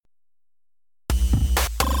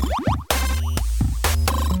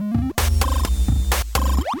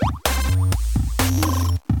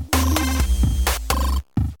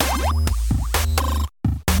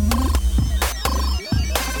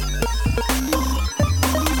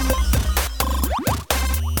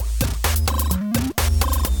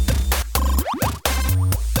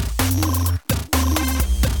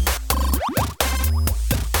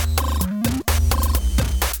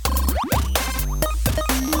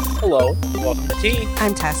Hello, welcome to Tea.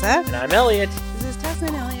 I'm Tessa. And I'm Elliot. This is Tessa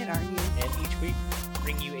and Elliot Argue. And each week,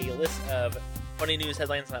 we bring you a list of funny news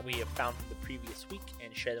headlines that we have found from the previous week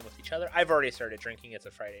and share them with each other. I've already started drinking. It's a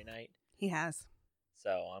Friday night. He has.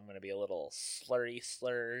 So I'm going to be a little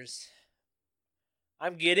slurs.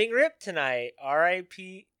 I'm getting ripped tonight.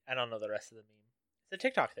 R.I.P. I don't know the rest of the meme. It's a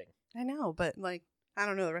TikTok thing. I know, but I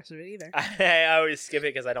don't know the rest of it either. I always skip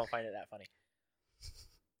it because I don't find it that funny.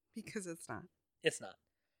 Because it's not. It's not.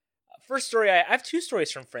 First story, I have two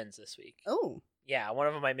stories from friends this week. Oh. Yeah, one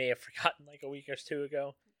of them I may have forgotten like a week or two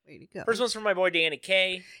ago. Way to go. First one's from my boy Danny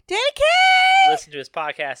K. Danny K! Listen to his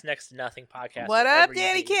podcast, Next to Nothing podcast. What up,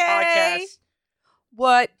 Danny K?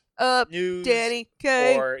 What up, news Danny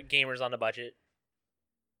K? or gamers on a budget.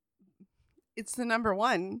 It's the number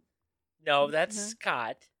one. No, that's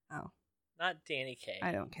Scott. Oh. Not Danny K.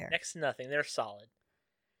 I don't care. Next to Nothing. They're solid.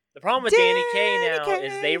 The problem with Danny K now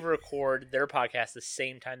is they record their podcast the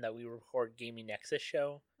same time that we record Gaming Nexus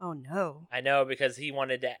show. Oh, no. I know, because he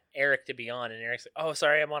wanted Eric to be on, and Eric's like, oh,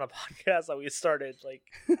 sorry, I'm on a podcast that we started. Like,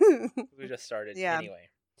 we just started. Yeah.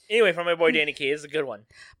 Anyway, from my boy Danny K. This is a good one.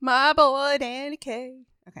 My boy Danny K.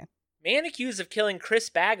 Okay. Man accused of killing Chris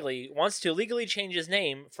Bagley wants to legally change his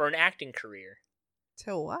name for an acting career.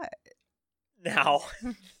 To what? Now.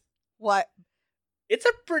 What? It's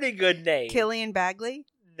a pretty good name. Killian Bagley?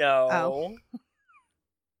 No. Oh. I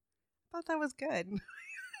thought that was good.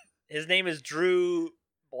 His name is Drew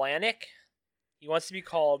Blahnik. He wants to be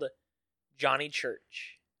called Johnny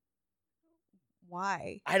Church.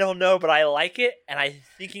 Why? I don't know, but I like it, and I'm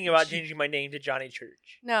thinking about changing my name to Johnny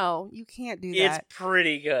Church. No, you can't do that. It's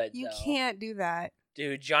pretty good, You though. can't do that.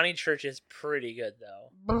 Dude, Johnny Church is pretty good,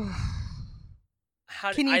 though.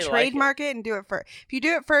 Can you trademark it and do it first? If you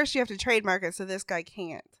do it first, you have to trademark it, so this guy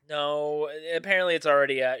can't. No, apparently it's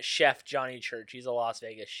already a Chef Johnny Church. He's a Las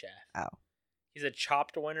Vegas chef. Oh. He's a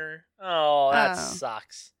Chopped winner. Oh, that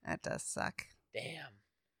sucks. That does suck. Damn.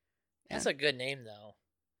 That's a good name, though.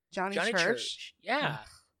 Johnny Church? Church? Yeah.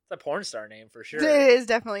 It's a porn star name for sure. It is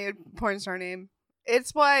definitely a porn star name.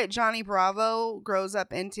 It's what Johnny Bravo grows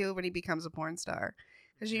up into when he becomes a porn star.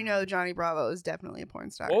 Because you know Johnny Bravo is definitely a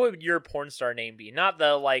porn star. What would your porn star name be? Not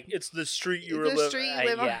the, like, it's the street you live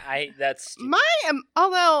on. Yeah, that's stupid.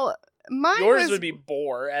 Yours would be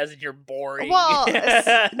bore, as in you're boring. Well, no.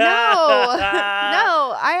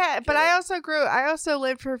 I also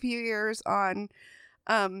lived for a few years on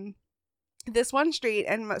this one street,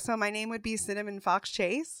 and so my name would be Cinnamon Fox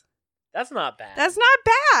Chase. That's not bad. That's not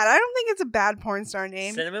bad. I don't think it's a bad porn star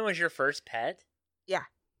name. Cinnamon was your first pet? Yeah.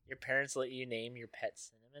 Your parents let you name your pet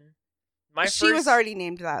Cinnamon? She was already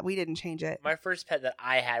named that. We didn't change it. My first pet that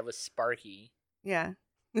I had was Sparky. Yeah.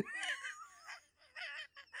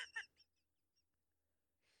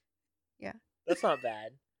 Yeah. That's not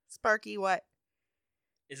bad. Sparky what?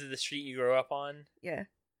 Is it the street you grew up on? Yeah.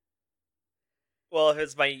 Well, if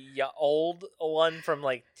it's my old one from,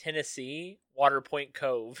 like, Tennessee, Water Point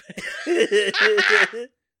Cove.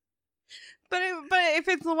 But if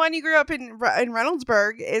it's the one you grew up in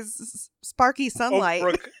Reynoldsburg, is Sparky Sunlight.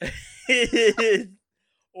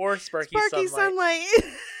 Or Sparky Sunlight.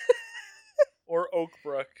 Or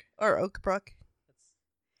Oakbrook. Or Oakbrook.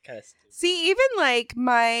 That's kind of stupid. See, even like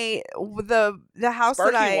the house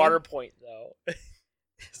Sparky that Water Point, though.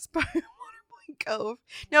 Water Point Cove.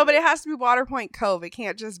 No, but it has to be Water Point Cove. It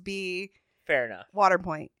can't just be Fair enough. Water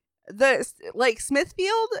Point.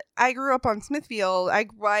 Smithfield, I grew up on Smithfield. I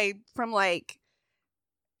from like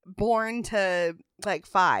born to like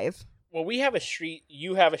 5. Well, you have a street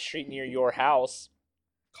near your house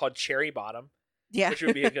called Cherry Bottom. Yeah. Which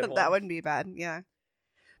would be a good one. That wouldn't be bad, yeah.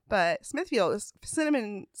 But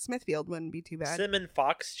Cinnamon Smithfield wouldn't be too bad. Cinnamon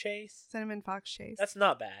Fox Chase? Cinnamon Fox Chase. That's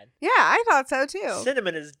not bad. Yeah, I thought so too.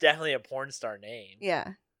 Cinnamon is definitely a porn star name.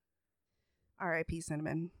 Yeah. R.I.P.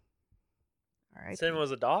 Cinnamon. R.I.P. Cinnamon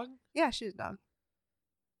was a dog? Yeah, she's a dog.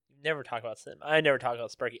 Never talk about Cinnamon. I never talk about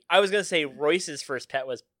Sparky. I was going to say Royce's first pet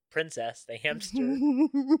was Princess, the hamster.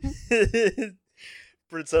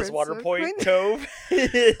 Princess Water Point Cove.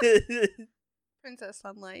 Princess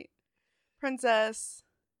Sunlight. Princess.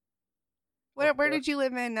 Where did you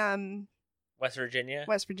live in? West Virginia.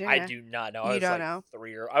 West Virginia. I do not know. You don't know.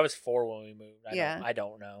 I was 4 when we moved. I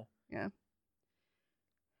don't know. Yeah.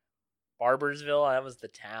 Barbersville. That was the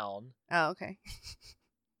town. Oh, okay.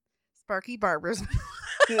 Sparky Barbersville.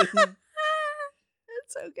 That's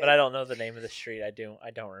so good. But I don't know the name of the street. I don't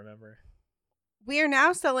remember. We are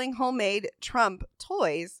now selling homemade Trump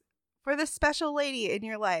toys for the special lady in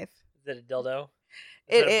your life. Is it a dildo?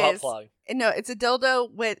 It is. A butt is. plug? No, it's a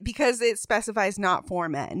dildo because it specifies not for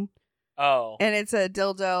men. Oh. And it's a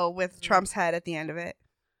dildo with Trump's head at the end of it.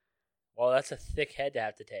 Well, that's a thick head to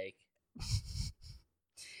have to take.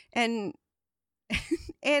 And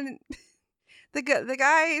and the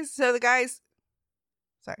guys. So the guys.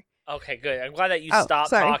 Sorry. Okay, good. I'm glad that you Oh, stopped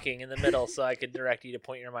sorry. talking in the middle so I could direct you to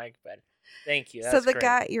point your mic better. Thank you. So That's the great.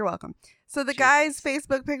 guy. You're welcome. So the Jesus. guy's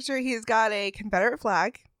Facebook picture. He's got a Confederate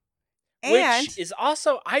flag. And Which is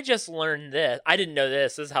also, I just learned this. I didn't know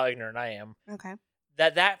this. This is how ignorant I am. okay.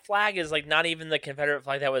 That flag is like not even the Confederate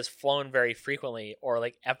flag that was flown very frequently or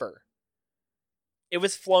like ever. It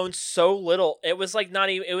was flown so little. It was like not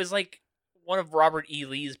even. It was like one of Robert E.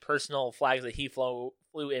 Lee's personal flags that he flew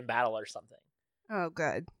in battle or something. Oh,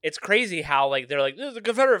 good. It's crazy how like they're like, this is a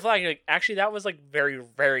Confederate flag. You're like, actually, that was like very,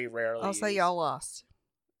 very rarely. Also, used. y'all lost.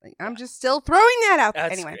 Like, I'm just still throwing that out there.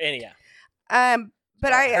 That's, Anyway. yeah.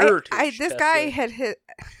 But Heritage, this Tessa. guy had hit.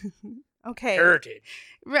 Okay. Heritage.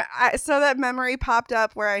 So that memory popped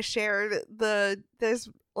up where I shared this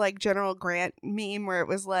like General Grant meme where it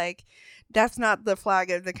was like, that's not the flag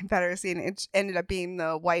of the Confederacy, and it ended up being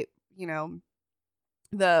the white,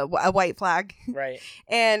 a white flag. Right.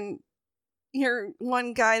 And your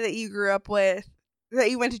one guy that you grew up with, that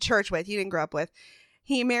you went to church with, you didn't grow up with,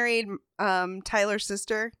 he married Tyler's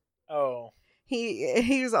sister. Oh.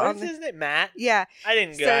 He was on. What's his name? Matt? Yeah. I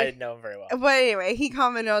didn't know him very well. But anyway, he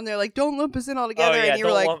commented on there like, "Don't lump us in all together," Oh, yeah,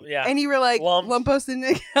 and you were like, lump, "Lump us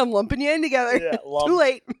in. I'm lumping you in together." Yeah, lump. Too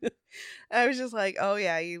late. I was just like, "Oh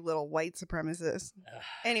yeah, you little white supremacist."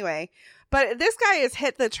 Anyway, but this guy has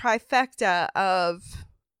hit the trifecta of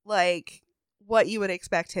like what you would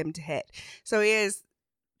expect him to hit. So he is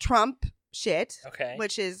Trump shit, Okay.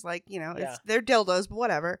 which is like Yeah. it's they're dildos, but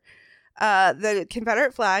whatever. The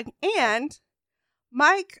Confederate flag and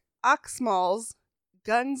Mike Oxmall's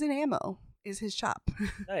Guns and Ammo is his shop.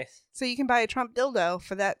 Nice. So you can buy a Trump dildo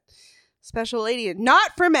for that special lady.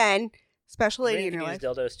 Not for men. Special lady in You your can life.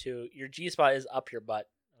 use dildos too. Your G-spot is up your butt.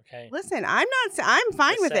 Okay. Listen, I'm fine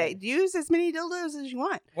Just with saying. it. Use as many dildos as you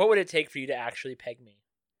want. What would it take for you to actually peg me?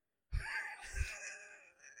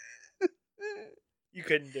 You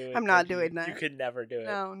couldn't do it. I'm not could you? doing that. You could never do it.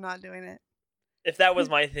 No, I'm not doing it. If that was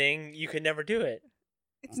my thing, you could never do it.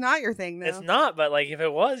 It's not your thing, though. It's not, but like if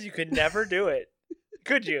it was, you could never do it.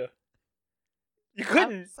 Could you? You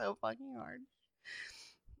couldn't. So fucking hard.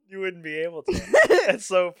 You wouldn't be able to. It's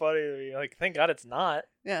so funny to me. Like, thank God it's not.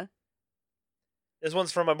 Yeah. This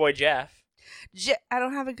one's from my boy Jeff. I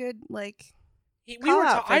don't have a good like.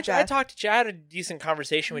 I talked to Jeff. I had a decent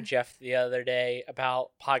conversation with Jeff the other day about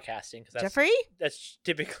podcasting because Jeffrey. That's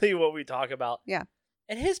typically what we talk about. Yeah.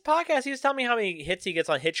 And his podcast, he was telling me how many hits he gets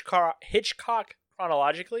on Hitchcock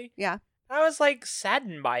chronologically. Yeah. And I was like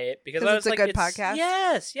saddened by it because I was it's a like, good podcast.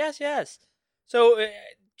 Yes. So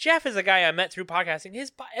Jeff is a guy I met through podcasting.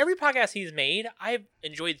 Every podcast he's made, I've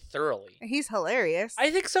enjoyed thoroughly. He's hilarious. I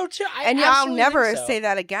think so too. And I'll never say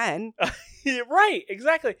that again. Right,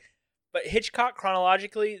 exactly. But Hitchcock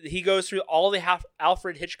chronologically, he goes through all the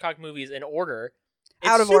Alfred Hitchcock movies in order.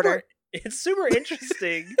 Order. It's super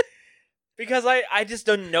interesting because I just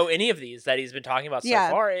don't know any of these that he's been talking about so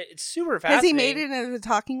far. It's super fascinating. Has he made it into the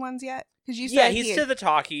talking ones yet? Because you said yeah, he's to the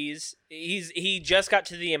talkies. He just got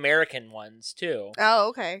to the American ones too. Oh,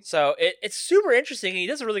 okay. So it's super interesting. He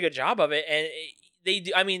does a really good job of it, and they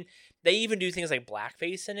do. I mean, they even do things like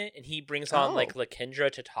blackface in it, and he brings on like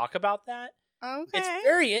LaKendra to talk about that. Okay.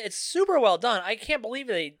 It's super well done. I can't believe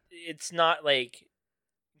it's not like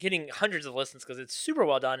getting hundreds of listens because it's super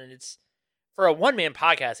well done, and it's for a one-man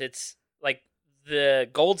podcast. It's like the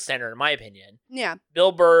gold standard in my opinion. Yeah.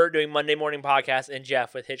 Bill Burr doing Monday Morning Podcast and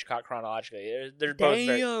Jeff with Hitchcock chronologically. They're both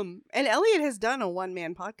very... And Elliot has done a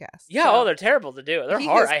one-man podcast. Yeah. So they're terrible to do. They're he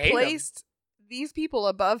hard. has I hate placed these people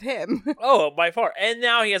above him. Oh, by far. And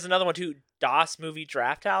now he has another one too. DOS Movie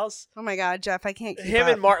Draft House. Oh my God, Jeff! I can't keep him up.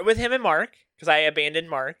 and Mark because I abandoned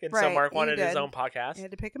Mark, and so Right, Mark you wanted his did. own podcast. I had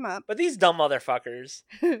to pick him up. But these dumb motherfuckers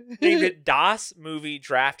named it DOS Movie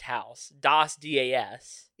Draft House. DOS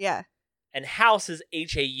DAS. Yeah. And House is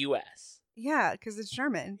HAUS. Yeah, because it's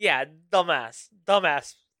German. Yeah, dumbass.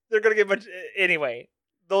 They're gonna get much anyway.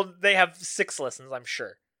 They have 6 listens, I'm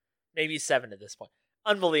sure, maybe 7 at this point.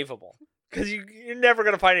 Unbelievable. Because you're never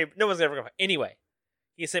gonna find any. No one's ever gonna find. Anyway,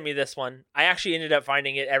 he sent me this one. I actually ended up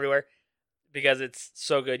finding it everywhere because it's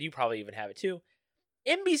so good. You probably even have it too.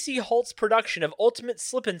 NBC halts production of Ultimate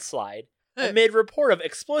Slip and Slide amid report of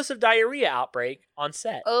explosive diarrhea outbreak on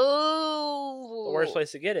set. Oh, The worst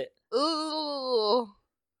place to get it. Ooh.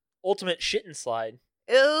 Ultimate Shit and Slide.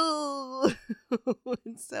 Ew.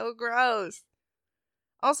 It's so gross.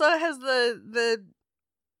 Also, it has the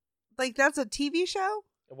like that's a TV show?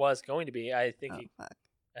 It was going to be. I think it fuck.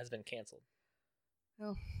 has been canceled.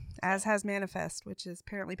 Oh. As has Manifest, which is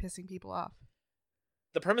apparently pissing people off.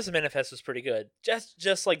 the premise of Manifest was pretty good.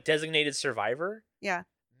 Just like Designated Survivor. Yeah.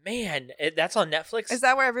 Man, that's on Netflix. Is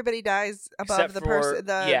that where everybody dies above Except the for- person,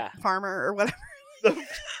 the yeah. farmer or whatever?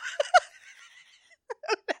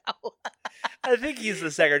 I think he's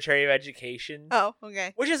the Secretary of Education. Oh,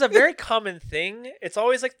 okay. Which is a very common thing. It's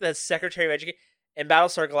always like the Secretary of Education. In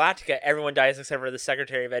Battlestar Galactica, everyone dies except for the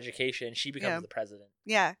Secretary of Education, and she becomes the president.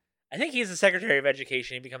 Yeah. I think he's the Secretary of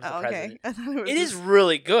Education. He becomes the Okay. president. I thought it was It is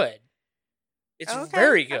really good. It's Okay,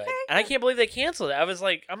 very good. okay. And I can't believe they canceled it.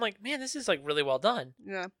 I'm like, man, this is like really well done.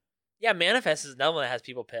 Yeah. Yeah, Manifest is another one that has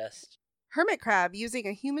people pissed. Hermit crab using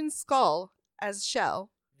a human skull as shell.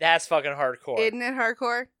 That's fucking hardcore. Isn't it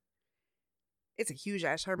hardcore? It's a huge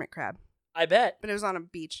ass hermit crab, I bet. but it was on a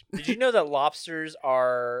beach. Did you know that lobsters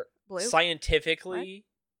are Blue? scientifically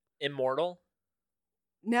immortal?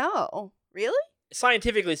 No. Really?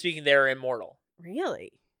 Scientifically speaking, they're immortal.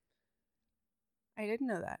 Really? I didn't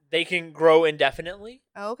know that. They can grow indefinitely.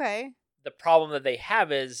 Okay. The problem that they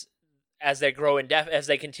have is as they grow as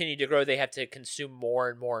they continue to grow, they have to consume more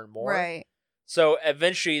and more and more. Right. So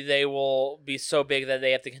eventually they will be so big that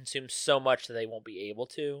they have to consume so much that they won't be able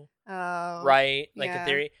to. Oh. Right? Like in yeah.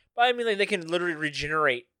 theory. But I mean, like, they can literally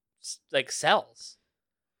regenerate like cells.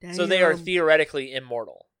 So they are Damn. theoretically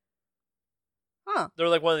immortal. Huh. They're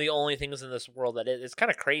like one of the only things in this world that it's kind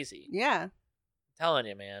of crazy. Yeah. I'm telling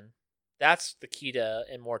you, man. That's the key to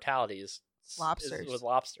immortality is Lobsters. with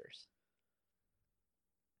lobsters.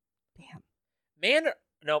 Damn. Man,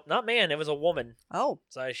 no, not man. It was a woman. Oh.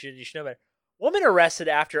 So you should know better. Woman arrested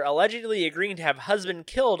after allegedly agreeing to have husband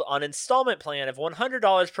killed on installment plan of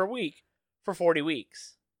 $100 per week for 40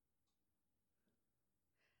 weeks.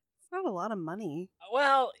 It's not a lot of money.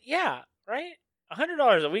 Well, yeah, right?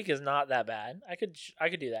 $100 a week is not that bad. I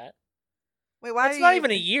could do that. Wait, why? That's are not you...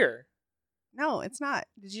 even a year. No, it's not.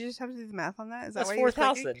 Did you just have to do the math on that? Is that That's why you were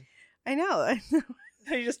clicking? 4,000. I know. I know.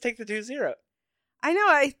 You just take the 2-0. I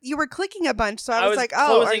know. You were clicking a bunch, so I was like,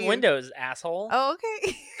 "Oh, closing are you... Windows, asshole." Oh,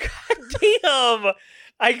 okay. God damn!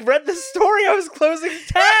 I read the story. I was closing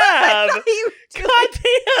tab. God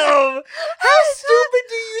damn! How stupid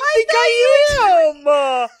do you think I am?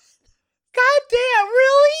 God damn!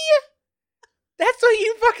 Really? That's what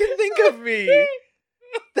you fucking think of me.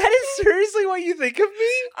 That is seriously what you think of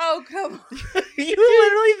me? Oh, come on. You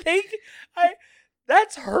literally think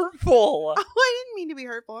that's hurtful. Oh, I didn't mean to be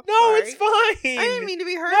hurtful. I'm No, sorry. it's fine. I didn't mean to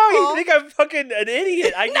be hurtful. No, you think I'm fucking an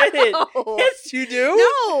idiot. I get it. No. Yes, you do.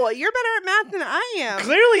 No, you're better at math than I am.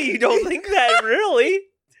 Clearly, you don't think that, really.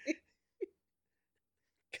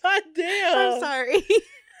 God damn. I'm sorry.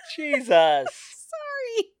 Jesus.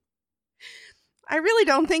 Sorry. I really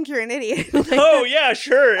don't think you're an idiot. Oh, yeah,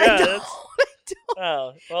 sure. I Yeah. don't. That's,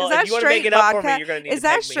 oh, well, Is that if you want to make straight it up for me, vodka? you're going to need Is to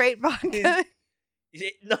that peg me. straight vodka?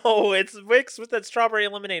 No, it's mixed with that strawberry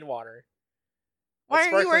lemonade water. Why That's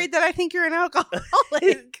aren't you sparkling- worried that I think you're an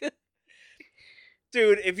alcoholic?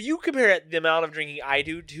 Dude, if you compare the amount of drinking I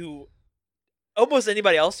do to almost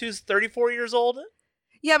anybody else who's 34 years old.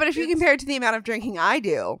 Yeah, but if you compare it to the amount of drinking I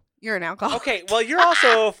do, you're an alcoholic. Okay, well, you're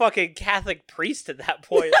also a fucking Catholic priest at that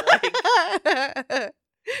point. Like,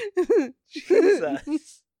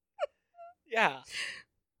 Jesus. Yeah.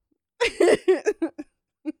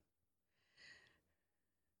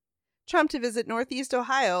 Trump to visit Northeast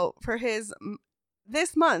Ohio for his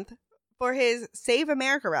this month for his Save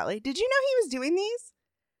America rally. Did you know he was doing these?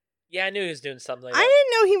 Yeah, I knew he was doing something like I that.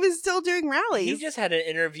 didn't know he was still doing rallies. He just had an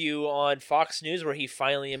interview on Fox News where he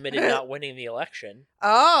finally admitted not winning the election.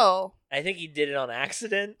 Oh. I think he did it on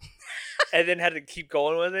accident and then had to keep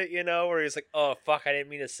going with it, you know, where he's like, oh, fuck, I didn't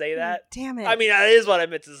mean to say that. Damn it. I mean, that is what I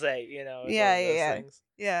meant to say, you know. It's Yeah, one of those yeah. things.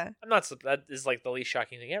 Yeah. I'm not, that is like the least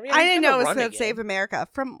shocking thing ever. Yeah, I he's didn't gonna know it was run said again. Save America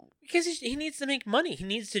from Because he needs to make money. He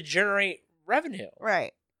needs to generate revenue.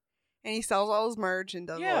 right. And he sells all his merch and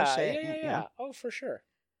does all his shit. Yeah. Oh, for sure.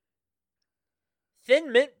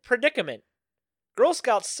 Thin Mint predicament. Girl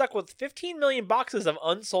Scouts stuck with 15 million boxes of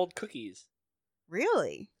unsold cookies.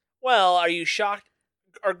 Really? Well, are you shocked?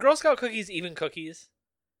 Are Girl Scout cookies even cookies?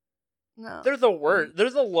 No. They're the worst.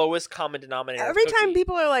 They're the lowest common denominator. Every of time cookie.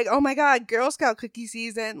 people are like, "Oh my god, Girl Scout cookie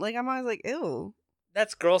season!" Like I'm always like, "Ew."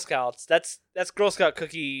 That's Girl Scouts. That's Girl Scout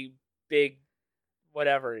cookie big,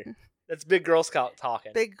 whatever. That's big Girl Scout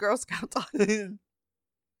talking. Big Girl Scout talk.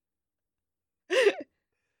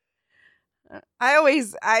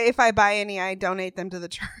 If I buy any, I donate them to the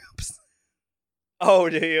troops. Oh,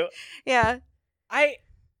 do you? Yeah. I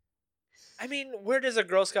mean, where does a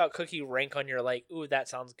Girl Scout cookie rank on your like? Ooh, that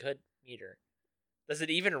sounds good meter. Does it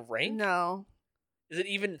even rank? No. Is it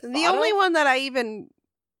even The only one that I even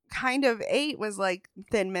kind of ate was like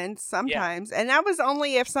Thin Mints sometimes, and that was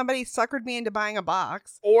only if somebody suckered me into buying a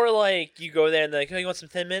box. Or like you go there and they're like, oh, you want some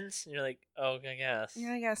Thin Mints? And you're like, oh, I guess.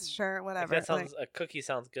 Yeah, I guess sure, whatever. Like, that sounds a cookie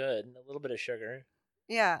sounds good. A little bit of sugar.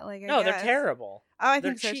 Yeah, like no, I they're guess. terrible. Oh, I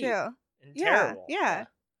They're think so cheap too. and Yeah, terrible. yeah.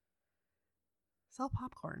 Sell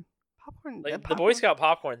popcorn. Popcorn. Like the Boy Scout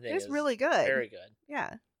popcorn thing is is really good. Very good.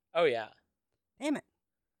 Yeah. Oh yeah. Damn it.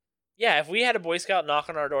 Yeah, if we had a Boy Scout knock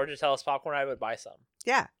on our door to tell us popcorn, I would buy some.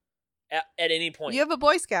 Yeah. At any point. You have a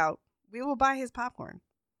Boy Scout. We will buy his popcorn.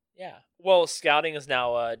 Yeah. Well, scouting is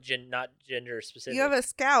now not gender specific. You have a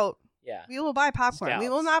Scout. Yeah. We will buy popcorn. We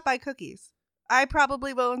will Scouts. not buy cookies. I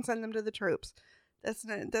probably will and send them to the troops. That's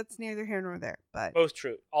neither here nor there. But both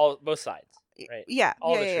sides. Right. Yeah.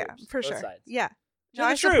 All the yeah, troops, for both sure. sides. Yeah. To No, the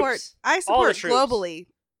I support. troops. I All the support troops. globally.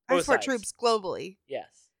 I Both support sides. troops globally. Yes.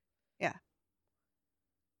 Yeah.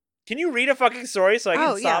 Can you read a fucking story so I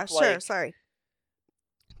can stop? Sure. Sorry.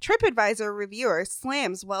 TripAdvisor reviewer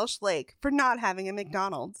slams Welsh Lake for not having a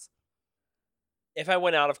McDonald's. If I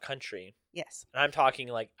went out of country, Yes. and I'm talking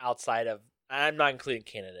like outside of, I'm not including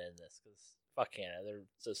Canada in this because fuck Canada, they're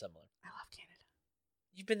so similar. I love Canada.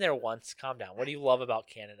 You've been there once. Calm down. What do you love about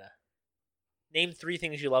Canada? Name 3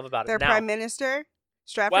 things you love about Their it now. prime minister,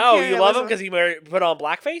 Stratford. Wow, Canada, you love him was- because he put on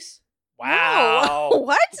blackface? No. Wow.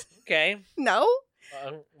 What? Okay. No.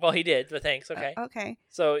 Well, he did, but thanks. Okay. Okay.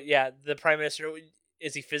 So, yeah, the prime minister,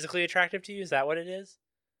 is he physically attractive to you? Is that what it is?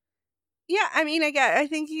 Yeah, I mean, I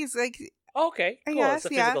think he's like. Oh, okay. I Cool. It's a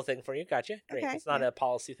guess, yeah. physical thing for you. Gotcha. Great. Okay, it's not yeah. a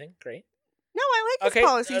policy thing. Great. No, I like his Okay.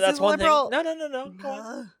 policies. That's He's one liberal. thing. No. Go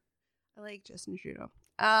on. I like Justin Trudeau.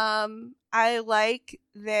 I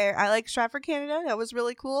like Stratford, Canada. That was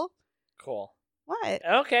really cool. Cool. What?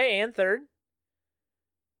 Okay, and third.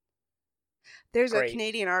 There's Great. a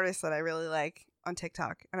Canadian artist that I really like on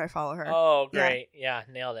TikTok, and I follow her. Oh, Yeah. great. Yeah,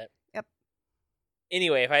 nailed it. Yep.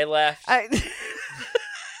 Anyway, if I left, I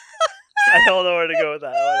I don't know where to go with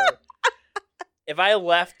that. Whatever. If I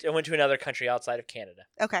left and went to another country outside of Canada,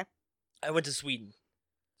 okay, I went to Sweden.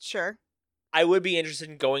 sure. I would be interested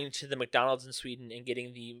in going to the McDonald's in Sweden and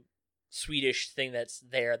getting the Swedish thing that's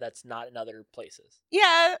there that's not in other places.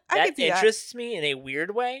 Yeah, I That could see that. interests me in a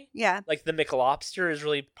weird way. Yeah, Like the McLobster is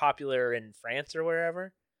really popular in France or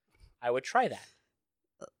wherever. I would try that.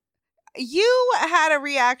 you had a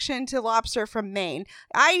reaction to lobster from Maine.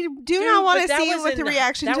 I do Dude, not want but to that see you was with the in-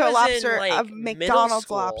 reaction that to a was in, lobster like, of middle McDonald's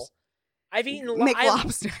school. lobster. I've eaten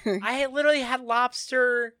McLobster. I literally had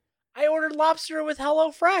lobster. I ordered lobster with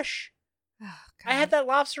HelloFresh. Oh, I had God. that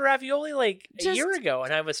lobster ravioli like a Just- year ago,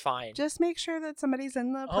 and I was fine. Just make sure that somebody's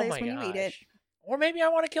in the Oh place my when you eat it. gosh. Or maybe I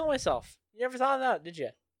want to kill myself. You never thought of that, did you?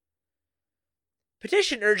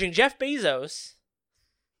 Petition urging Jeff Bezos.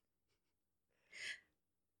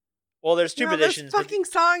 Well, there's two No, petitions. This but- fucking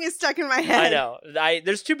song is stuck in my head. I know.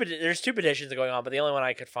 There's two petitions going on, but the only one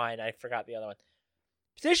I could find, I forgot the other one.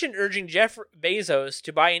 Petition urging Jeff Bezos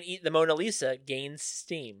to buy and eat the Mona Lisa gains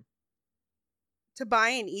steam. To buy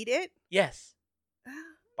and eat it? Yes,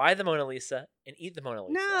 buy the Mona Lisa and eat the Mona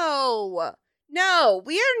Lisa. No,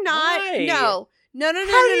 we are not. Why? No. How do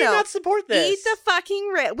you not support this? Eat the fucking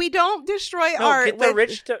rich. We don't destroy no, art. get the with-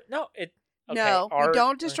 rich to no. It okay, no, we art,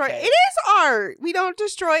 don't destroy. okay. It is art. We don't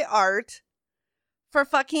destroy art for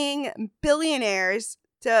fucking billionaires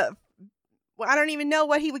to. Well, I don't even know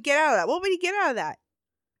what he would get out of that. What would he get out of that?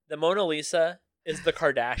 The Mona Lisa is the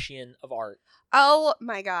Kardashian of art. Oh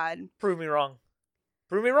my god. Prove me wrong.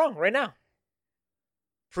 Prove me wrong right now.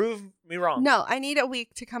 Prove me wrong. No, I need a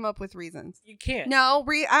week to come up with reasons. You can't. No,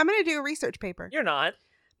 I'm going to do a research paper. You're not.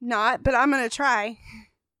 Not, but I'm going to try.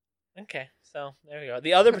 Okay, so there we go.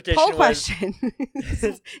 The other petition Poll was question.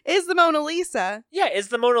 Is the Mona Lisa? yeah, is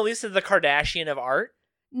the Mona Lisa the Kardashian of art?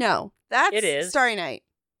 No, that's It is. Starry Night.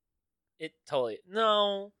 It totally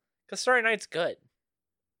no, because Starry Night's good.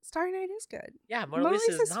 Starry Night is good. Yeah, Mona, Mona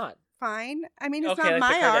Lisa is Lisa's not. Fine. I mean, it's Okay, not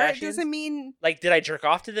like the my art. It Kardashians? doesn't mean Like, did I jerk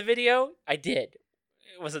off to the video? I did.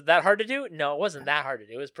 Was it that hard to do? No, it wasn't that hard to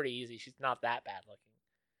do. It was pretty easy. She's not that bad looking.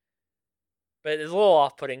 But it's a little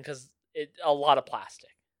off-putting because a lot of plastic.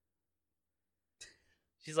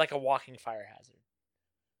 She's like a walking fire hazard.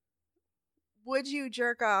 would you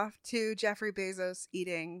jerk off to Jeffrey Bezos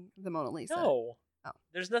eating the Mona Lisa? No. Oh.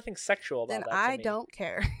 There's nothing sexual about Then that to I me. don't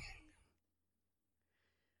care.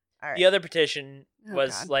 All right. The other petition Oh,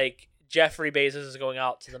 was God. like Jeffrey Bezos is going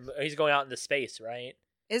out to he's going out into space, right?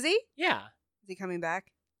 Is he? Yeah. Is he coming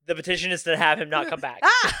back? The petition is to have him not come back.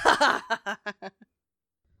 Ah!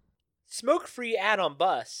 Smoke-free ad on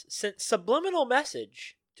bus sent subliminal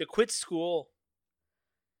message to quit school.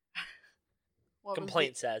 What was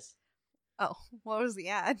Complaint says. the- oh, what was the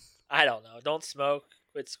ad? I don't know. Don't smoke.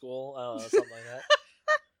 Quit school. I don't know. Something like that.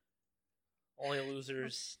 Only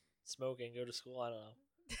losers smoke and go to school. I don't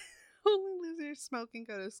know. Only losers smoke and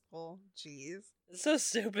go to school. Jeez. It's so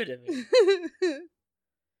stupid to me.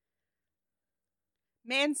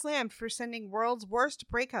 Man slammed for sending world's worst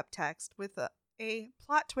breakup text with a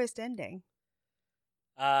plot twist ending.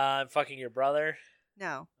 I'm fucking your brother.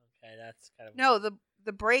 No. Okay, that's kind of No,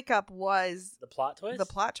 the breakup was the plot twist. the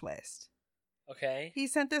plot twist. Okay. He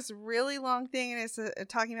sent this really long thing and it's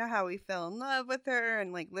talking about how he fell in love with her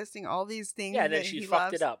and like listing all these things. Yeah, and then that she he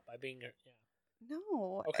fucked loves. it up by being. Yeah.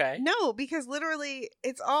 No. Okay. No, because literally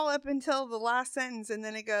it's all up until the last sentence and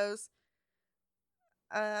then it goes,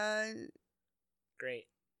 Great.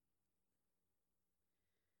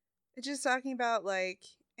 it's just talking about like,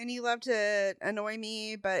 and you love to annoy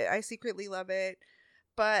me, but I secretly love it.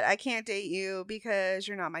 But I can't date you because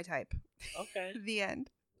you're not my type. Okay. The end.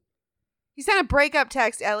 He sent a breakup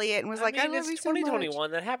text, Elliot, and was like, I love it's you so much.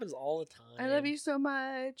 2021. That happens all the time. I love you so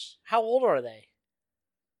much. How old are they?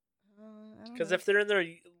 I don't Because know. if they're in their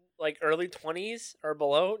like early 20s or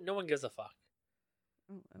below, no one gives a fuck.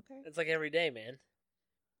 Oh, okay. It's like every day, man.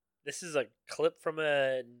 This is a clip from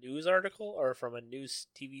a news article or from a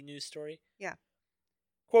TV news story. Yeah.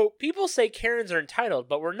 Quote, people say Karens are entitled,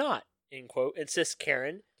 but we're not, end quote, insists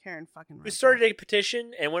Karen, Karen fucking who wrote started that. a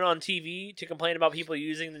petition and went on TV to complain about people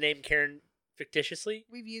using the name Karen fictitiously.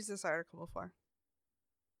 We've used this article before.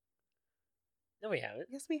 No, we haven't.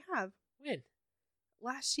 Yes, we have. When?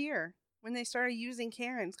 Last year, when they started using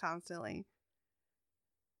Karens constantly.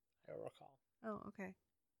 I don't recall. Oh, okay.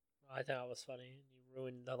 I thought it was funny. You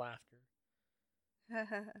ruined the laughter.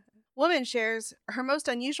 Woman shares her most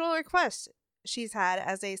unusual request she's had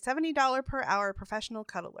as a $70 per hour professional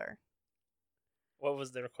cuddler. What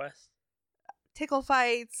was the request? Tickle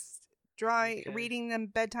fights, Okay. reading them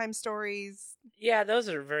bedtime stories. Yeah, those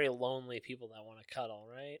are very lonely people that want to cuddle,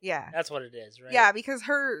 right? Yeah. That's what it is, right? Yeah, because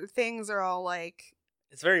her things are all like,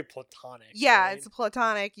 It's very platonic. yeah, right? it's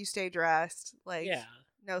platonic. You stay dressed. Like, Yeah.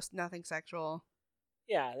 nothing sexual.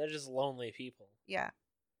 Yeah, they're just lonely people. Yeah.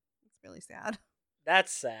 It's really sad.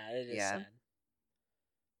 That's sad. It is Yeah. sad.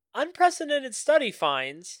 Unprecedented study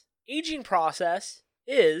finds aging process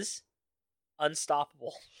is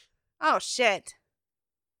unstoppable. Oh, shit.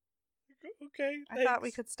 Okay. I thought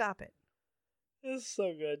we could stop it. This is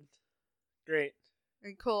so good. Great.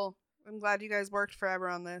 Very cool. I'm glad you guys worked forever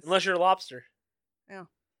on this. Unless you're a lobster.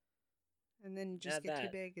 And then you just Add get too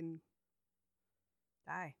that. big and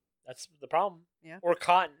die. That's the problem. Yeah. Or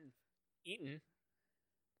caught and eaten.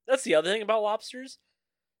 That's the other thing about lobsters.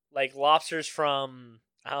 Like lobsters from,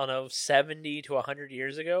 I don't know, 70 to 100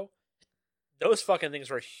 years ago. Those fucking things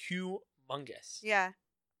were humongous. Yeah.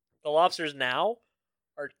 The lobsters now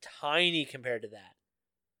are tiny compared to that.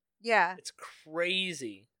 Yeah. It's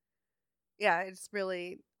crazy. Yeah. It's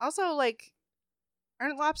really. Also, like,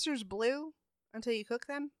 aren't lobsters blue until you cook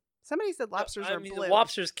them? Somebody said lobsters I are mean, blue. the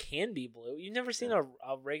lobsters can be blue. You've never seen a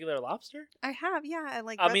regular lobster? I have, yeah. I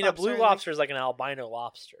like. I red mean, a blue lobster, lobster is like an albino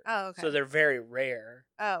lobster. Oh, okay. So they're very rare.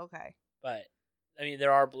 Oh, okay. But, I mean,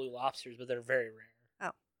 there are blue lobsters, but they're very rare.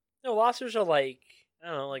 Oh. No, lobsters are like, I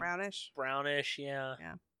don't know, like Brownish. yeah.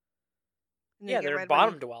 Yeah. And they Yeah, get they're red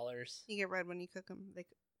bottom when dwellers. you get red when you cook them.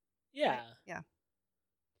 Yeah. Yeah.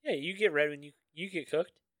 Yeah, you get red when you get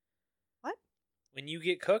cooked. What? When you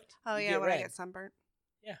get cooked, Oh, you yeah, get when red. I get sunburnt.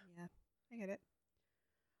 Yeah. Yeah. I get it.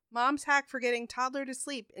 Mom's hack for getting toddler to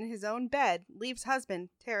sleep in his own bed leaves husband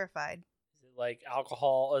terrified. Is it like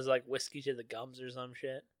alcohol? Is it like whiskey to the gums or some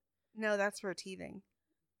shit? No, that's for teething.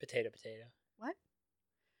 Potato. What?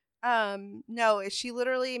 No, she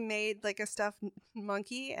literally made like a stuffed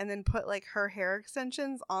monkey and then put like her hair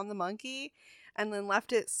extensions on the monkey and then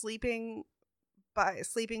left it sleeping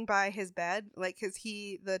by his bed, like cuz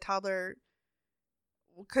the toddler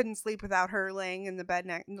couldn't sleep without her laying in the bed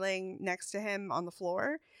laying next to him on the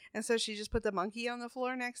floor. And so she just put the monkey on the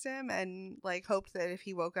floor next to him and like hoped that if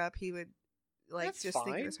he woke up he would like That's just think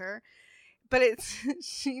it fine. was her. But it's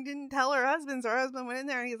she didn't tell her husband, so her husband went in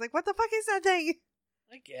there and he's like, "What the fuck is that thing?"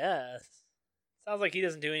 I guess. Sounds like he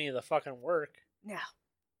doesn't do any of the fucking work. No.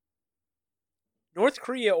 North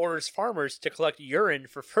Korea orders farmers to collect urine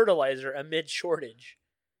for fertilizer amid shortage.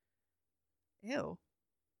 Ew.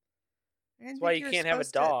 That's why you can't have a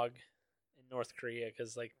dog in North Korea,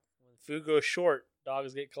 because like when food goes short,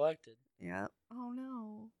 dogs get collected. Yeah. Oh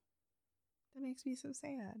no. That makes me so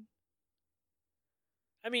sad.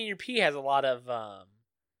 I mean, your pee has a lot of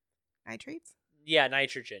Nitrates? yeah,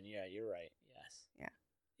 nitrogen. Yeah, you're right. Yes. Yeah.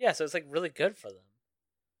 Yeah, so it's like really good for them.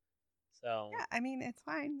 So Yeah, I mean, it's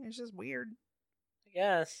fine. It's just weird. I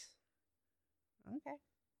guess. Okay.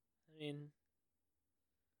 I mean,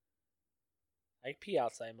 I pee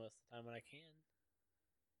outside most of the time when I can.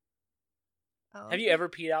 Oh, Have you ever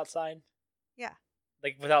peed outside? Yeah.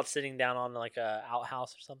 Like without sitting down on like a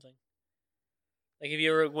outhouse or something? Like have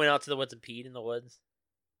you ever went out to the woods and peed in the woods?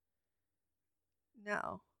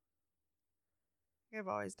 No. I've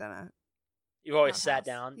always done it. You've always sat Outhouse.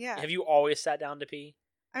 down? Yeah. Have you always sat down to pee?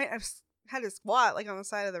 I mean, I've had to squat like on the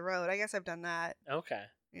side of the road. I guess I've done that. Okay.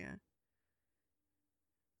 Yeah.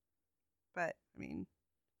 But I mean,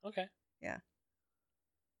 Okay.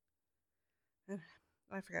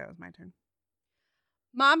 I forgot it was my turn.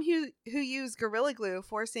 Mom who used Gorilla Glue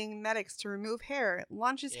forcing medics to remove hair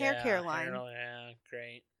launches hair care line. Yeah,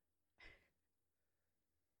 great.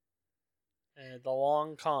 The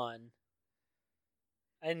long con.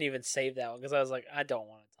 I didn't even save that one because I was like, I don't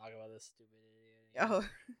want to talk about this stupid idiot. Oh,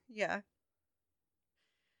 yeah.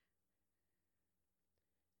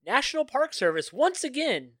 National Park Service once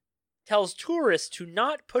again tells tourists to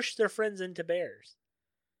not push their friends into bears.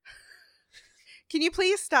 Can you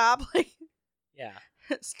please stop? Like, Yeah.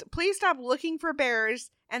 please stop looking for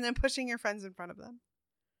bears and then pushing your friends in front of them.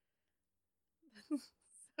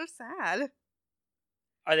 So sad.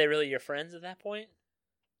 Are they really your friends at that point?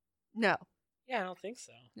 No. Yeah, I don't think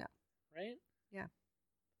so. No. Right?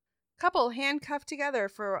 Couple handcuffed together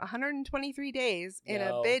for 123 days in a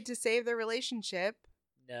No. bid to save their relationship.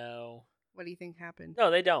 No. What do you think happened? No,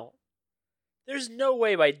 they don't. There's no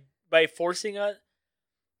way by forcing us.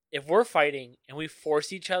 If we're fighting and we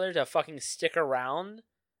force each other to fucking stick around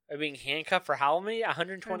by being handcuffed for how many?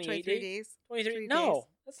 128 days? 23? 3 No, days.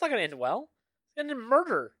 that's not going to end well. It's going to end in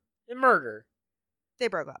murder. Murder. They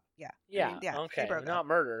broke up. Yeah. Yeah. I mean, yeah. Okay. They broke Not up.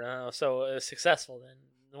 murder. So it was successful then.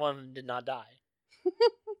 The one did not die.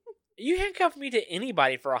 You handcuff me to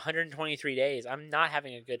anybody for 123 days. I'm not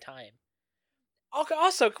having a good time. Okay,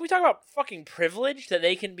 also, can we talk about fucking privilege that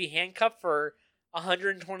they can be handcuffed for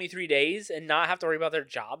 123 days and not have to worry about their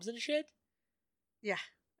jobs and shit? Yeah.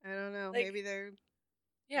 I don't know. Like, Maybe they're.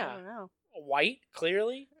 I Yeah. don't know. White,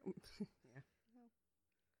 clearly. Yeah.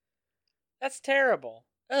 That's terrible.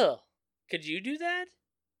 Ugh. Could you do that?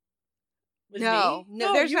 With No, me?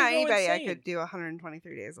 no, there's you not would go anybody I insane. could do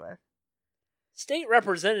 123 days with. State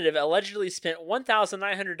representative allegedly spent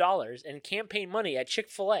 $1,900 in campaign money at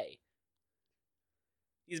Chick-fil-A.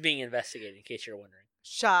 He's being investigated, in case you're wondering.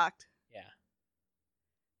 Shocked. Yeah.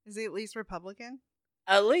 Is he at least Republican?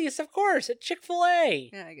 At least, of course, at Chick-fil-A.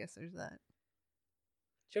 Yeah, I guess there's that.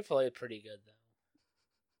 Chick-fil-A is pretty good, though.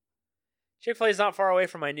 Chick-fil-A is not far away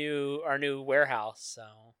from our new warehouse,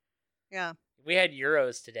 so Yeah. we had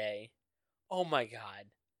Euros today. Oh my god,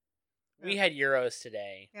 we had Euros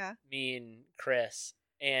today. Yeah. Me and Chris,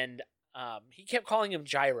 and he kept calling them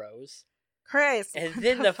gyros. Chris. And what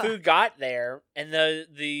then the fuck? food got there, and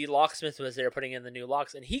the locksmith was there putting in the new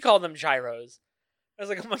locks, and he called them gyros. I was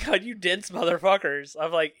like, oh my god, you dense motherfuckers!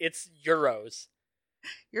 I'm like, it's Euros.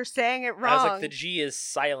 You're saying it I wrong. was like, the G is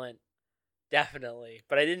silent, definitely,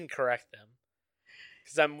 but I didn't correct them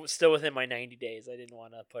because I'm still within my 90 days. I didn't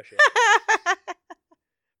want to push it.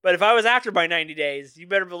 But if I was after my 90 days, you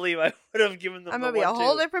better believe I would have given them. I'm the gonna be a 1-2.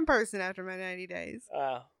 whole different person after my 90 days.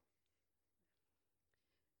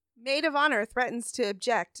 Maid of honor threatens to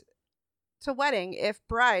object to wedding if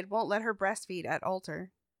bride won't let her breastfeed at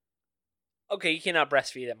altar. Okay, you cannot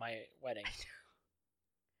breastfeed at my wedding.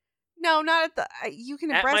 No, not at the. You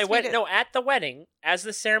can At breastfeed my wedding, it. no, at the wedding, as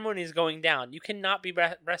the ceremony is going down, you cannot be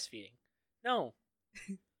breastfeeding. No,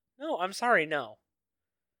 no, I'm sorry, no.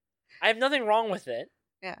 I have nothing wrong with it.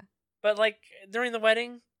 Yeah. But like during the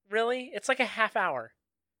wedding, really, it's like a half hour.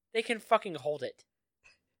 They can fucking hold it.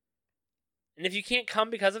 And if you can't come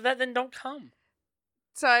because of that, then don't come.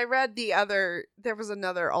 So I read there was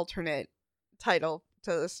another alternate title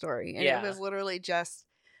to the story, and Yeah. it was literally just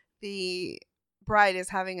the bride is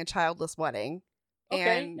having a childless wedding.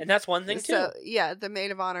 Okay, and that's one thing too. So yeah, the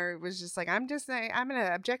maid of honor was just like, I'm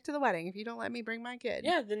gonna object to the wedding if you don't let me bring my kid.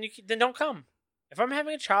 Yeah, then don't come. If I'm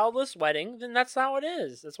having a childless wedding, then that's how it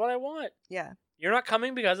is. That's what I want. Yeah. You're not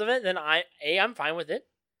coming because of it, then I'm fine with it.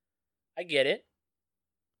 I get it.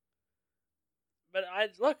 But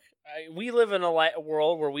we live in a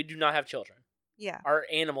world where we do not have children. Yeah. Our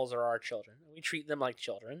animals are our children. We treat them like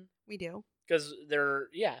children We do. because they're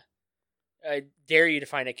I dare you to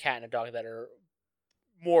find a cat and a dog that are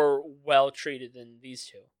more well treated than these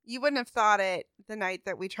two. You wouldn't have thought it the night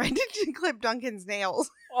that we tried to clip Duncan's nails.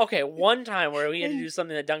 Okay, one time where we had to And- do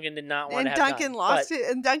something that Duncan did not want And to have Duncan done, lost but- it.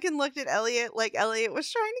 And Duncan looked at Elliot like Elliot was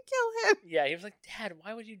trying to kill him. Yeah, he was like, "Dad,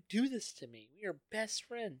 why would you do this to me? We are best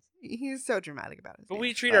friends." He's so dramatic about it. But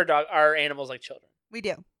we treat our animals like children. We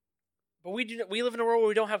do. But we live in a world where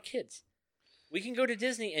we don't have kids. We can go to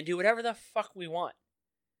Disney and do whatever the fuck we want.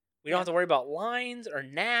 We don't have to worry about lines or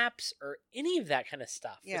naps or any of that kind of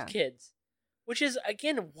stuff Yeah. with kids, Which is,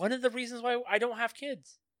 again, one of the reasons why I don't have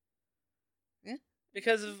kids. Yeah.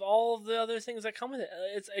 Because of all of the other things that come with it.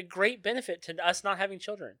 It's a great benefit to us not having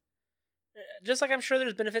children. Just like I'm sure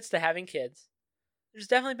there's benefits to having kids. There's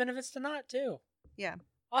definitely benefits to not, too. Yeah.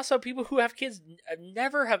 Also, people who have kids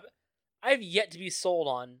I've yet to be sold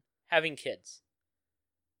on having kids.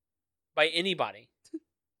 By anybody.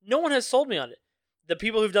 No one has sold me on it. The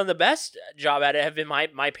people who've done the best job at it have been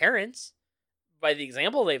my parents. By the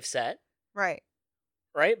example they've set. Right.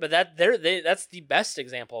 Right? But that's the best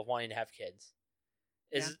example of wanting to have kids.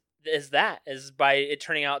 Is by it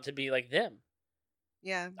turning out to be like them.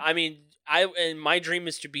 Yeah. I mean, my dream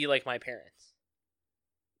is to be like my parents.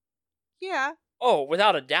 Yeah. Oh,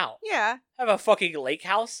 without a doubt. Yeah. Have a fucking lake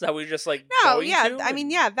house that we just like No, going yeah. to I mean,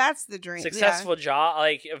 yeah, that's the dream. successful job,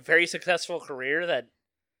 like a very successful career that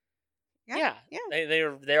Yeah.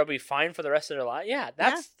 they'll be fine for the rest of their life. Yeah,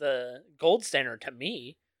 that's the gold standard to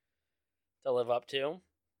me to live up to.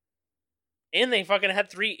 And they fucking had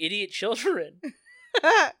 3 idiot children.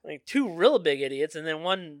 Like 2 real big idiots and then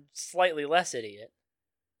 1 slightly less idiot.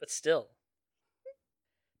 But still.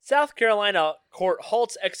 South Carolina court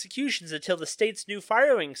halts executions until the state's new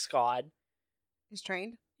firing squad is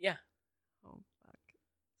trained? Yeah. Oh, fuck.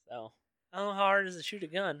 So, I don't know how hard it is to shoot a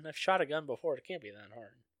gun. I've shot a gun before. It can't be that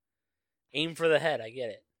hard. Aim for the head. I get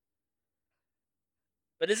it.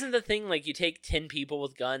 But isn't the thing like you take 10 people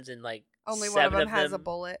with guns and like only 7 one of them of has a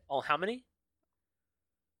bullet? Oh, how many?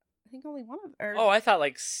 I think only one of them. Oh, I thought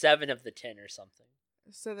like 7 of the 10 or something.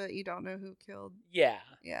 So that you don't know who killed. Yeah.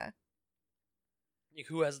 Yeah. Like,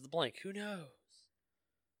 who has the blank? Who knows?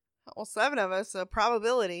 Well, 7 of us, so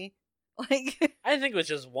probability. Like, I think it was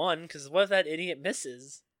just 1, because what if that idiot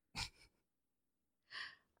misses?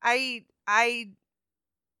 I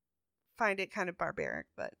find it kind of barbaric,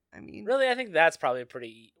 but I mean, Really, I think that's probably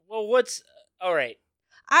pretty. Well, what's all right?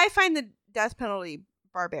 I find the death penalty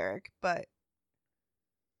barbaric, but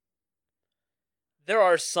there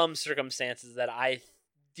are some circumstances that I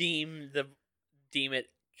deem it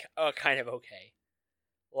kind of okay,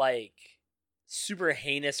 like super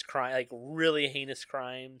heinous crime, like really heinous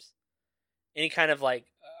crimes, any kind of like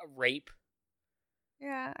rape,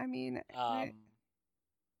 yeah, I mean,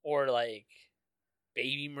 or like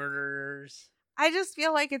baby murders. I just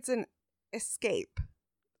feel like it's an escape.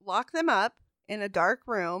 Lock them up in a dark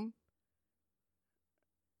room.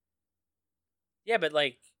 Yeah, but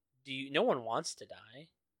like, no one wants to die.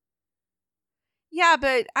 Yeah,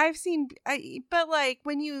 but but like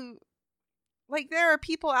when you, like there are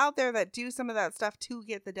people out there that do some of that stuff to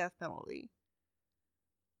get the death penalty.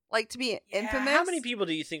 Like to be infamous. How many people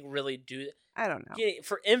do you think really do that? I don't know.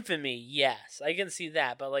 For infamy, yes, I can see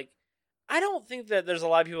that, but like, I don't think that there's a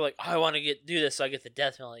lot of people like, oh, I want to do this so I get the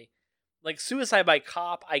death penalty. Like suicide by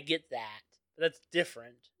cop, I get that. But that's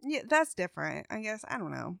different. Yeah, that's different. I guess I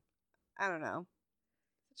don't know.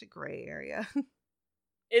 Such a gray area.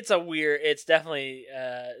 It's definitely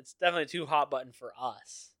too hot button for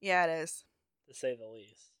us. Yeah, it is, to say the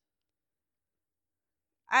least.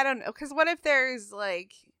 I don't know, because what if there is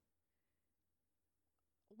like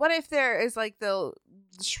the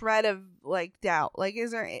shred of like doubt? Like,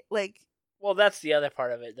 is there like? Well, that's the other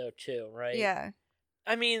part of it though too, right? Yeah.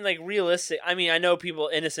 I mean, like realistic. I mean, I know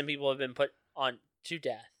innocent people have been put on to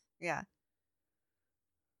death. Yeah.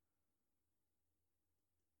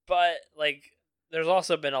 But like, there's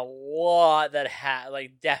also been a lot that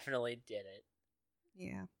definitely did it.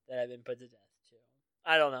 Yeah. That have been put to death too.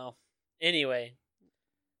 I don't know. Anyway.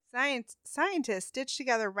 Scientists stitched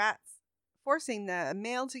together rats, forcing the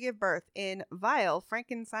male to give birth in vile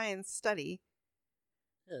Frankenstein's study.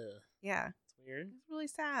 Ugh. Yeah. It's weird. It's really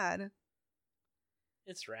sad.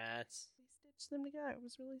 It's rats. They stitched them together. It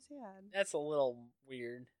was really sad. That's a little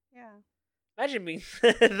weird. Yeah. Imagine being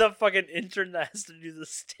the fucking intern that has to do the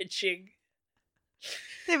stitching.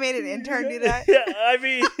 They made an intern do that? Yeah, I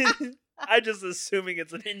mean, I'm just assuming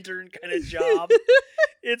it's an intern kind of job.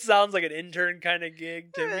 It sounds like an intern kind of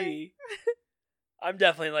gig to me. I'm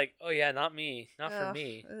definitely like, oh yeah, not me. Not for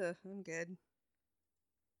me. I'm good.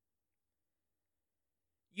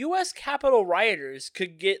 U.S. Capitol rioters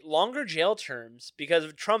could get longer jail terms because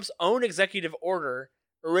of Trump's own executive order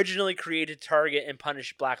originally created to target and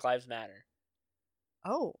punish Black Lives Matter.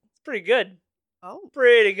 Oh. It's pretty good. Oh.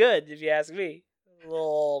 Pretty good, if you ask me. A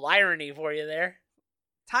little irony for you there.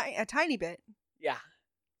 A tiny bit. Yeah.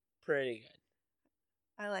 Pretty good.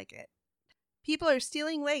 I like it. People are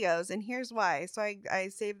stealing Legos, and here's why. So I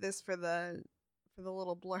saved this for the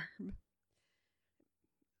little blurb.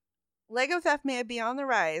 Lego theft may be on the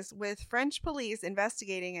rise, with French police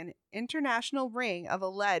investigating an international ring of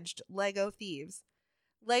alleged Lego thieves.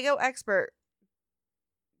 Lego expert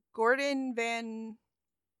Gordon Van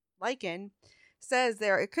Lyken says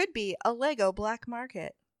it could be a Lego black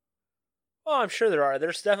market. Oh, I'm sure there are.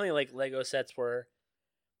 There's definitely like Lego sets where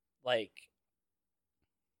like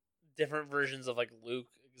different versions of like Luke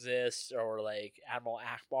exist, or like Admiral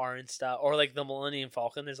Akbar and stuff, or like the Millennium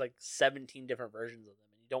Falcon. There's like 17 different versions of them,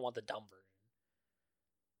 and you don't want the dumb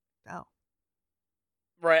version. Oh.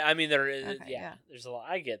 Right, I mean there is Okay, there's a lot.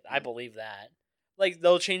 I believe that. Like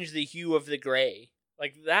they'll change the hue of the gray.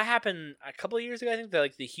 Like that happened a couple of years ago. I think that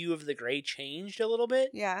like the hue of the gray changed a little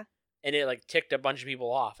bit. Yeah. And it like ticked a bunch of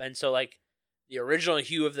people off. And so like the original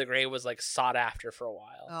hue of the gray was like sought after for a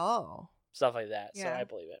while. Oh. Stuff like that. Yeah. So I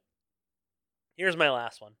believe it. Here's my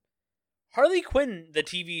last one. Harley Quinn, the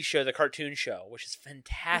TV show, the cartoon show, which is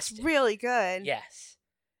fantastic. It's really good. Yes.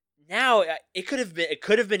 Now it could have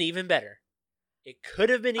been even better. It could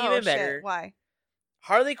have been even better. Shit. Why?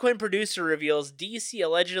 Harley Quinn producer reveals DC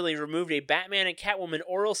allegedly removed a Batman and Catwoman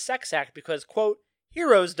oral sex act because, quote,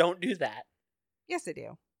 heroes don't do that. Yes, I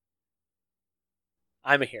do.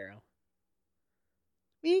 I'm a hero.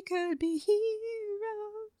 We could be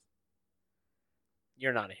heroes.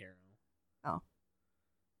 You're not a hero. Oh.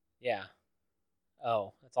 Yeah.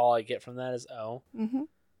 Oh, that's all I get from that is oh. Mm-hmm.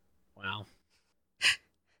 Wow. Are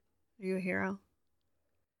you a hero?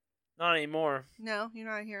 Not anymore. No, you're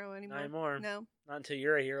not a hero anymore. Not anymore. No. Not until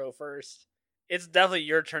you're a hero first. It's definitely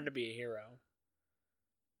your turn to be a hero.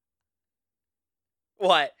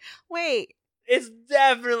 What? Wait. It's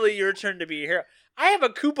definitely your turn to be a hero. I have a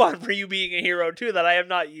coupon for you being a hero, too, that I have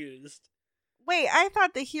not used. Wait, I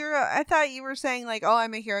thought you were saying, like, oh,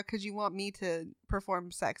 I'm a hero because you want me to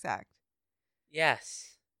perform sex act.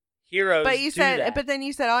 Yes. Heroes But you do said, that. but then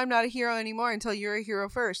you said, oh, I'm not a hero anymore until you're a hero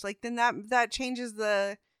first. Like, then that changes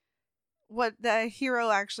what the hero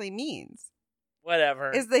actually means.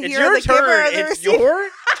 Whatever. Is the it's hero your the giver turn. or the It's receiver? your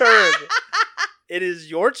turn. It is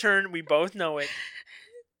your turn. We both know it.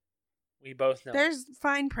 We both know There's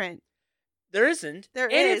fine print. There isn't. There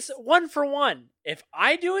and is. It's 1 for 1. If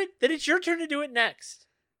I do it, then it's your turn to do it next.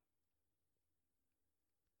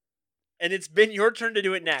 And it's been your turn to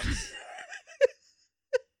do it next.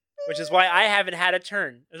 Which is why I haven't had a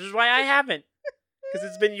turn. Which is why I haven't. Because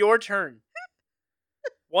it's been your turn.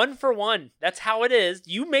 1 for 1. That's how it is.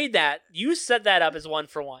 You made that. You set that up as 1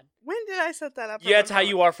 for 1. When did I set that up? Yeah, that's how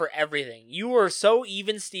you are for everything. You are so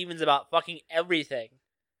even Stevens about fucking everything.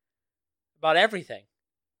 About everything.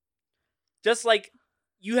 Just like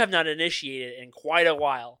you have not initiated in quite a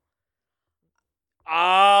while.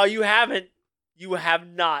 Oh, you haven't. You have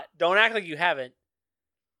not. Don't act like you haven't.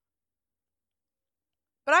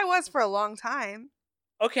 But I was for a long time.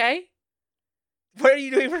 Okay. What are you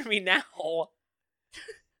doing for me now?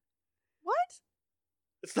 What?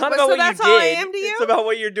 It's not What, about so what that's you all did. I am to It's you? about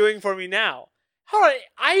what you're doing for me now.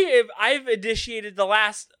 I've initiated the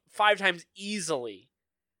last 5 times easily.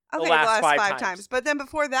 Okay, The last 5 times. But then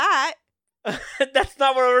before that. That's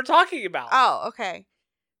not what we're talking about. Oh, okay.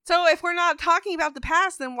 So if we're not talking about the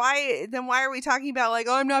past, then why are we talking about like,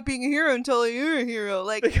 oh, I'm not being a hero until you're a hero?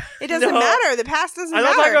 Like, it doesn't No. matter. The past doesn't I'm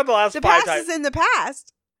matter. not talking about the last The 5 past times. is in the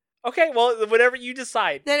past. Okay, well, whatever you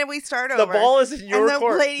decide. Then we start The over. ball is in your and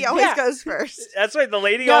court. the lady always Yeah. goes first. That's right. The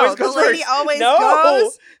lady No, always goes the lady first. always No.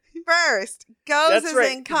 goes first. Goes That's as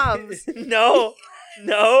right. in comes. No.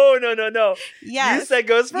 No. Yes. You said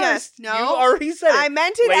goes first. Yes. No. You already said it. I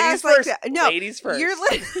meant it Ladies as like first. no. Ladies first. You're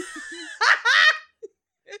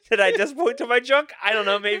Did I just point to my junk? I don't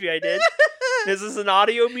know. Maybe I did. Is this an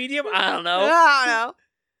audio medium? I don't know. I don't know.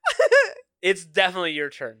 It's definitely your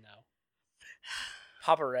turn now.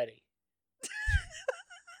 Papa ready.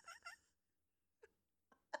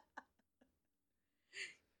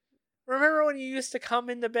 Remember when you used to come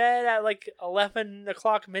into bed at like 11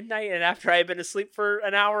 o'clock midnight and after I had been asleep for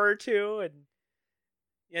an hour or two and,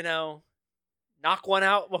 you know, knock one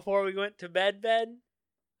out before we went to bed?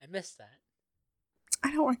 I missed that.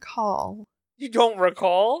 I don't recall. You don't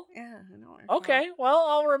recall? Yeah, I don't recall. Okay, well,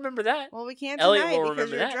 I'll remember that. Well, we can't Elliot tonight will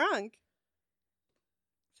because remember you're that. drunk.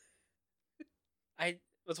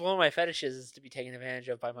 It's one of my fetishes is to be taken advantage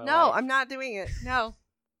of by my No, wife. I'm not doing it. No.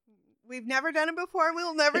 We've never done it before.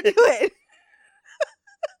 We'll never do it.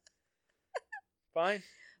 Fine.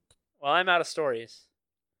 Well, I'm out of stories.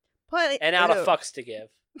 But And out of fucks to give.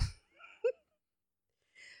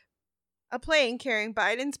 a plane carrying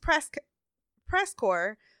Biden's press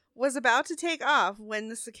corps was about to take off when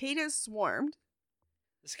the cicadas swarmed.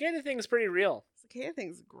 The cicada thing is pretty real. Cicada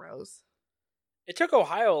thing's gross. It took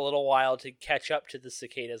Ohio a little while to catch up to the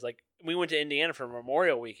cicadas. Like, we went to Indiana for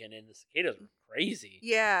Memorial Weekend, and the cicadas were crazy.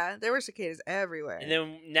 Yeah, there were cicadas everywhere. And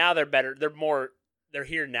then now they're better. They're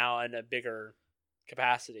here now in a bigger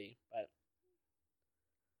capacity. But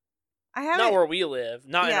I haven't. Not where we live.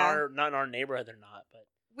 Not Yeah. in our neighborhood. They're not. But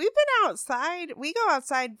We've been outside. We go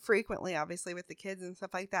outside frequently, obviously, with the kids and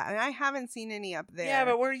stuff like that. And I haven't seen any up there. yeah,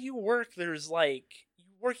 but where you work, there's like you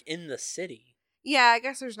work in the city. Yeah, I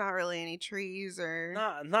guess there's not really any trees or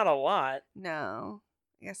Not a lot. no.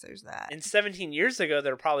 I guess there's that. And 17 years ago,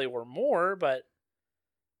 there probably were more, but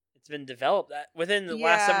it's been developed. Within the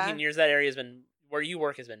last Yeah. 17 years, that area has been where you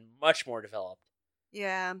work has been much more developed.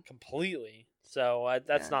 Yeah. Completely. So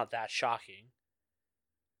that's Yeah. not that shocking.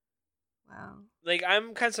 Wow. Like,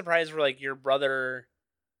 I'm kind of surprised where like your brother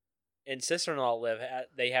and sister-in-law live.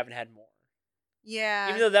 They haven't had more. Yeah.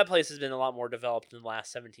 Even though that place has been a lot more developed in the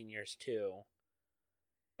last 17 years too.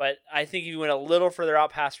 But I think if you went a little further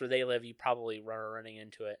out past where they live, you probably are running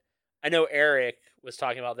into it. I know Eric was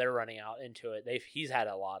talking about they're running out into it. He's had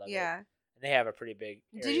a lot of it. yeah. And they have a pretty big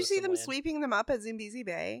area Did you with see some them land. sweeping them up at Zambezi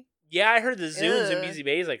Bay? Yeah, I heard the Zunes in Ugh. BZ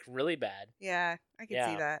Bay is like really bad. Yeah, I could see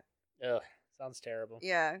Yeah. that. Ugh, sounds terrible.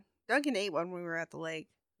 Yeah. Duncan ate one when we were at the lake.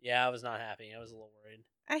 Yeah, I was not happy. I was a little worried.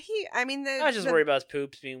 I mean, I was just worried about his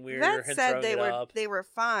poops being weird or Vet him said throwing they it were up. they were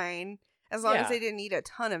fine as long as Yeah. they didn't eat a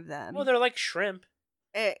ton of them. Well, they're like shrimp.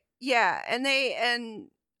 Yeah, and the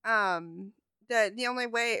only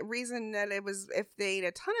reason that it was if they ate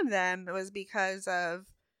a ton of them was because of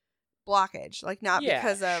blockage, like not Yeah,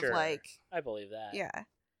 because of sure. like I believe that. yeah.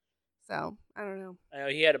 So I don't know. I know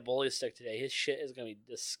he had a bully stick today. His shit is gonna be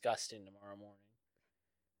disgusting tomorrow morning.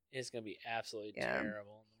 It's gonna be absolutely Yeah.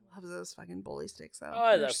 terrible. Loves those fucking bully sticks though.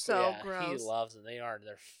 Oh, They're so He gross. loves them. They're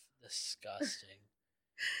disgusting.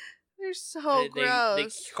 They're so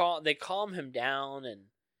gross. They calm him down and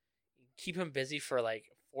keep him busy for like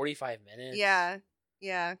 45 minutes. Yeah.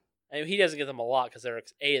 Yeah. I mean, he doesn't get them a lot because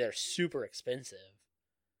they're super expensive.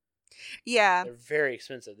 Yeah. They're very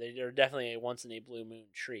expensive. They're definitely a once in a blue moon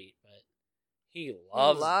treat, but he He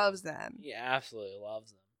loves them. them. He absolutely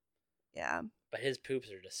loves them. Yeah. But his poops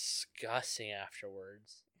are disgusting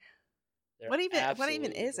afterwards. They're What even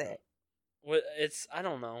absolutely is gross. it? What it's I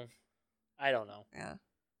don't know. Yeah.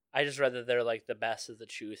 I just read that they're like the best of the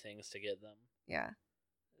chew things to get them. Yeah.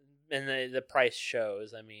 And the price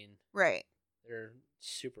shows. I mean, Right. they're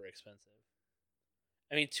super expensive.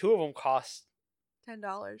 I mean, 2 of them cost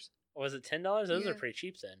 $10. was it $10? Those Yeah. are pretty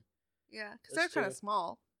cheap then. Yeah, because Those they're kind of two.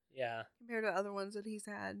 small Yeah. compared to other ones that he's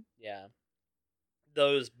had. Yeah.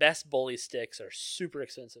 Those best bully sticks are super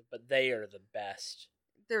expensive, but they are the best.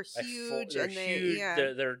 They're By huge, they're and they huge.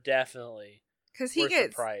 yeah, They're definitely because he worth the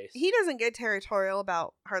gets price. he doesn't get territorial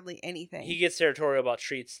about hardly anything. He gets territorial about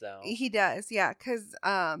treats though. He does, yeah, because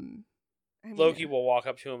I mean, Loki will walk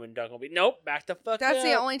up to him and Duncan will be, nope, back the fuck that's up.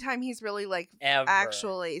 the only time he's really like Ever.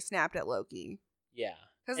 actually snapped at Loki. Yeah.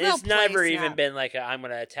 Because And it's never even been like I'm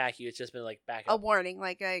going to attack you. It's just been like back a up. warning,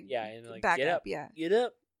 like a Yeah, and like back get up, up. yeah, Get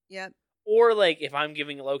up. yep, Or like if I'm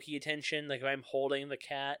giving Loki attention, like if I'm holding the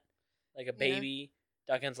cat like a baby,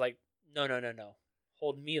 Duncan's like, no.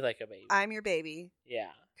 Hold me like a baby. I'm your baby.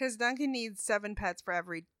 Yeah. Because Duncan needs 7 pets for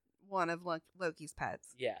every one of Loki's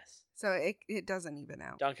pets, Yes. so it doesn't even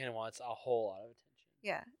out. Duncan wants a whole lot of attention.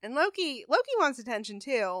 Yeah, and Loki wants attention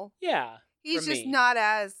too. Yeah. He's from just me. not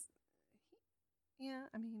as. Yeah,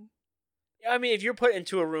 I mean, if you're put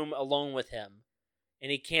into a room alone with him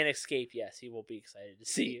and he can't escape, yes, he will be excited to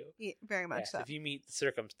see you. very much Yes, so. if you meet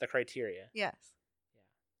the criteria. Yes. Yeah.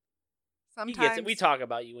 He Sometimes gets it. We talk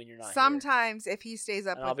about you when you're not here. Sometimes if he stays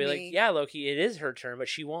up And with I'll be me, like, yeah, Loki, it is her turn, but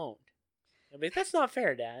she won't. I'll be like, that's not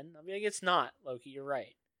fair, Dad. I'll be like, it's not, Loki, you're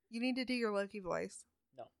right. you need to do your Loki voice.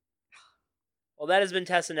 Well, that has been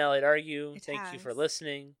Tess and Elliot Argue. It Thank you for has.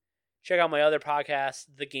 listening. Check out my other podcast,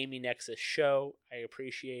 The Gaming Nexus Show. I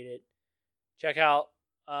appreciate it. Check out,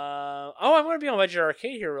 I'm going to be on Budget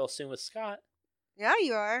Arcade here real soon with Scott. Yeah,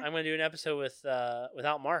 you are. I'm going to do an episode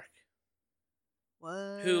without Mark.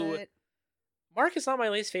 What? Mark is not my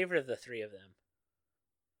least favorite of the 3 of them.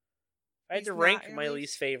 If I had He's to not rank your my least-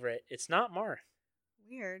 least favorite, it's not Mark.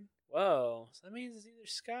 Weird. Whoa. So that means it's either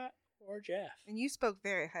Scott or Jeff. And you spoke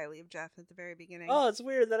very highly of Jeff at the very beginning. Oh, it's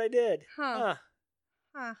weird that I did. Huh.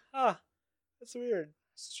 Huh. That's weird.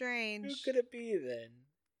 Strange. Who could it be then?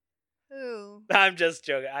 Who? I'm just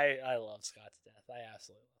joking. I love Scott to death. I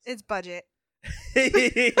absolutely love It's budget.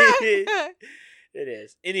 Scott. It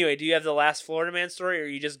is. Anyway, do you have the last Florida Man story, or are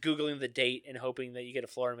you just Googling the date and hoping that you get a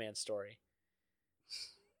Florida Man story?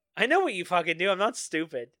 I know what you fucking do. I'm not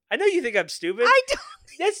stupid. I know you think I'm stupid. I don't.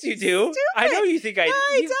 Yes, you do. I know you think No,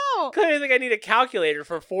 I you don't. clearly think I need a calculator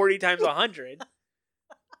for 40 times 100.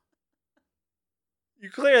 You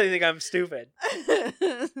clearly think I'm stupid.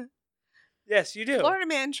 Yes, you do. Florida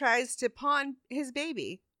man tries to pawn his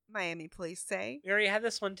baby. Miami police say. We already had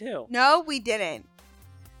this one too. No, we didn't.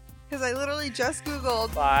 Because I literally just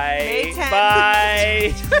Googled Bye. May 10th.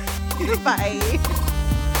 Bye. Bye.